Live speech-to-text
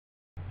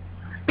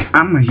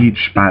I'm a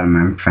huge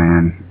Spider-Man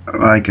fan,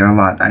 like a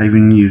lot. I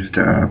even used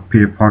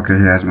Peter Parker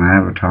as my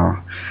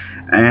avatar.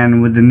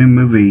 And with the new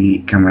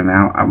movie coming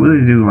out, I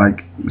really do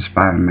like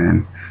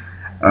Spider-Man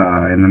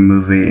in the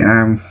movie. And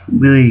I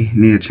really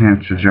need a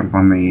chance to jump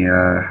on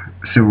the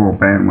Civil War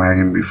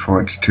bandwagon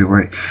before it's too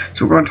late.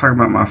 So we're going to talk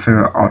about my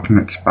favorite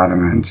Ultimate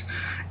Spider-Mans.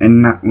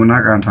 And we're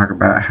not going to talk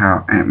about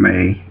how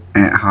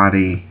Aunt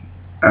Hardy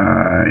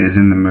is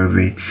in the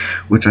movie,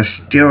 which I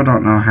still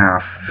don't know how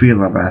I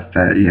feel about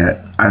that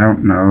yet. I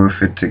don't know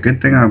if it's a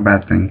good thing or a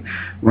bad thing.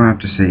 We'll have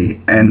to see.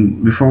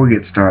 And before we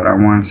get started, I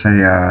want to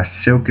say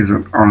Silk is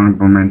an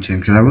honorable mention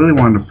because I really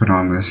wanted to put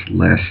on this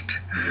list.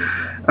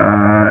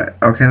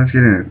 Okay, let's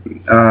get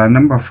in.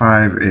 Number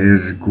 5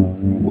 is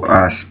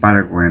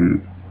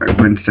Spider-Gwen.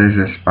 Gwen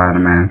Stacy's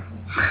Spider-Man.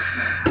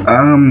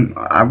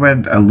 I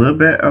read a little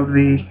bit of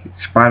the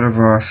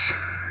Spider-Verse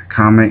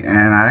comic,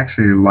 and I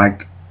actually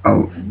liked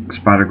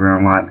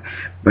Spider-Gwen a lot,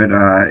 but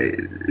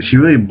she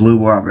really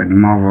blew up, and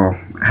Marvel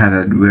had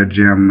a real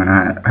gem, and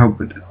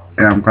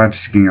I'm glad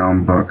she's getting her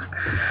own book.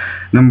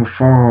 Number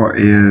 4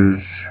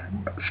 is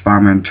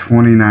Spider-Man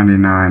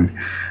 2099.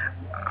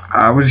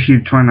 I was a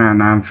huge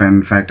 2099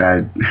 fan. In fact,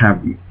 I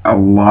have a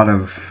lot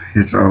of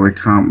his early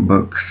comic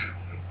books.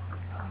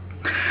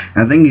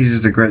 I think he's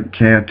just a great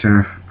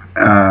character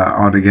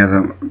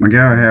altogether.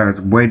 Miguel O'Hara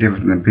is way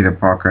different than Peter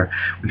Parker,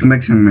 which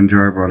makes him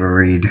enjoyable to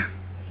read.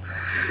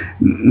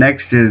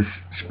 Next is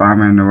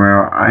Spider-Man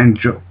Noir.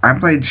 I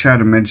played Shadow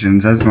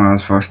Dimensions. That's when I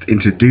was first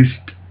introduced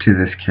to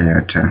this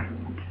character,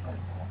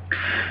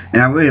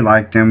 and I really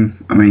liked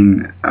him. I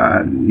mean,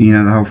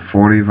 the whole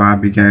 40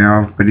 vibe he gave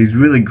off, but he's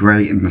really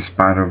great in the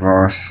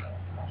Spider-Verse.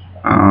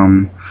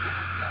 And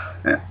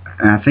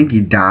I think he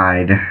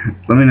died.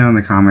 Let me know in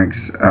the comics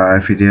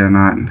if he did or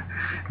not.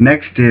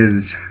 Next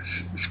is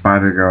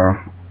Spider-Girl.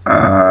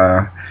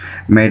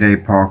 Mayday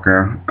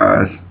Parker,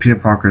 Peter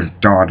Parker's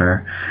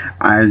daughter.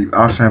 I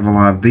also have a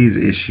lot of these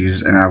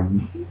issues, and I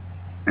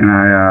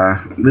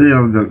really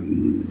love the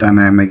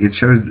dynamic. It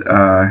shows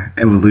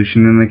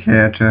evolution in the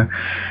character,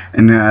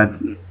 and I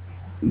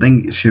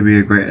think it should be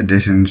a great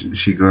addition.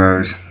 She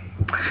grows.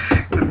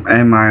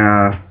 And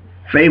my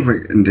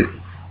favorite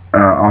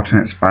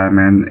alternate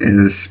Spider-Man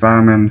is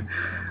Spider-Man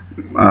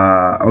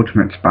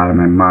Ultimate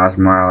Spider-Man Miles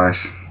Morales.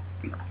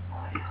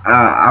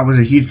 I was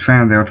a huge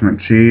fan of the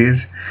Ultimate series.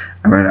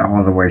 I read it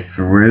all the way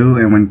through,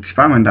 and when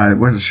Spider-Man died, it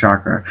was a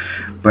shocker.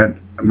 But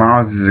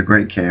Miles is a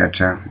great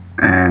character,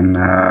 and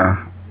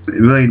it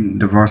really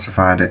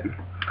diversified it.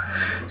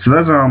 So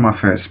those are all my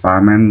favorite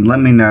Spider-Man. Let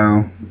me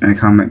know in the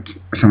comments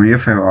some of your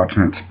favorite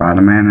alternate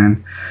Spider-Man,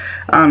 and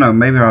I don't know,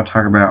 maybe I'll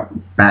talk about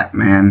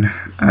Batman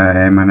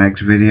in my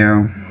next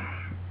video.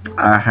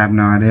 I have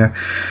no idea.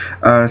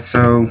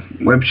 So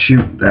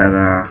shoot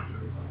the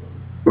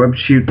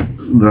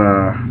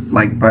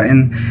like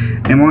button,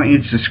 and want you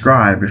to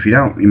subscribe. If you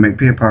don't, you make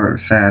Peter Parker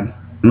sad.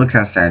 Look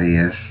how sad he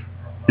is.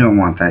 You don't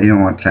want that. You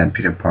don't want sad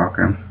Peter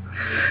Parker.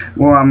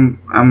 Well,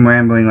 I'm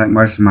rambling like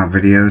most of my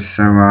videos,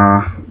 so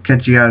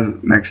catch you guys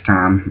next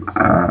time.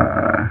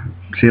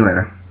 See you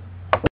later.